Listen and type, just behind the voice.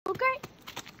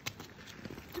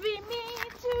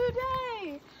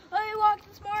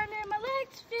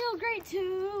great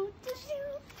to do.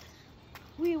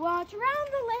 We walked around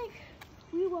the lake,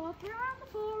 we walked around the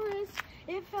forest.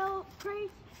 It felt great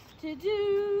to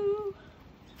do.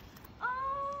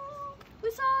 Oh,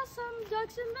 we saw some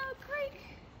ducks in the creek.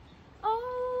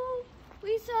 Oh,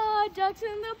 we saw ducks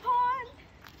in the pond.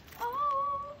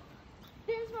 Oh,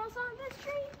 there's moss on the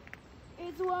street.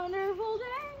 It's a wonderful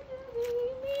day to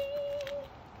be me.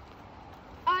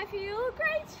 I feel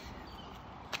great.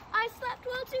 I slept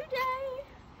well today.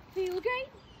 Feel great.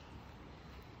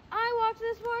 I walked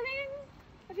this morning.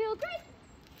 I feel great.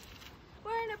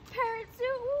 Wearing a parrot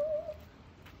suit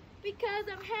because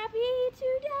I'm happy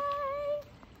today.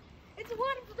 It's a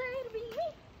wonderful day to be me.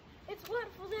 It's a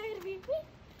wonderful day to be me.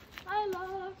 I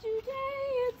love today.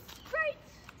 It's great.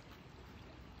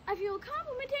 I feel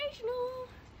complimentational.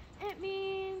 It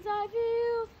means I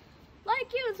feel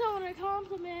like giving someone a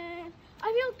compliment.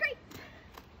 I feel great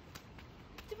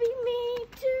to be me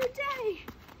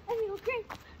today. I feel great.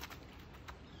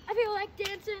 I feel like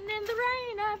dancing in the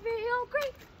rain. I feel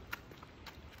great.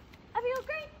 I feel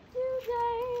great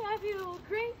today. I feel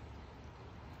great.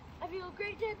 I feel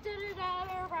great. Da, da, da,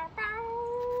 da, da, da.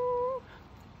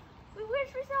 We wish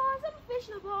we saw some fish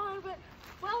in the pond, but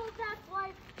well, that's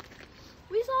life.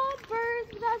 We saw birds,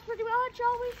 but that's pretty much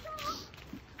all we saw.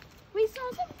 We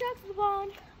saw some ducks in the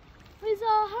pond. We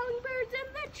saw hummingbirds in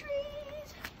the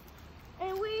trees.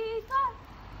 And we thought,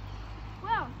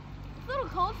 wow, it's a little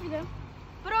cold for them.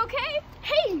 But okay,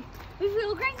 hey, we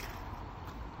feel great.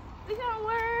 We found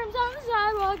worms on the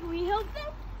sidewalk and we helped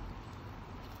them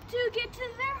to get to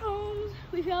their homes.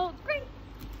 We felt great.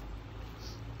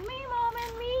 Me, Mom,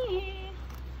 and me.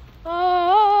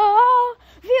 Oh,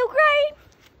 feel great.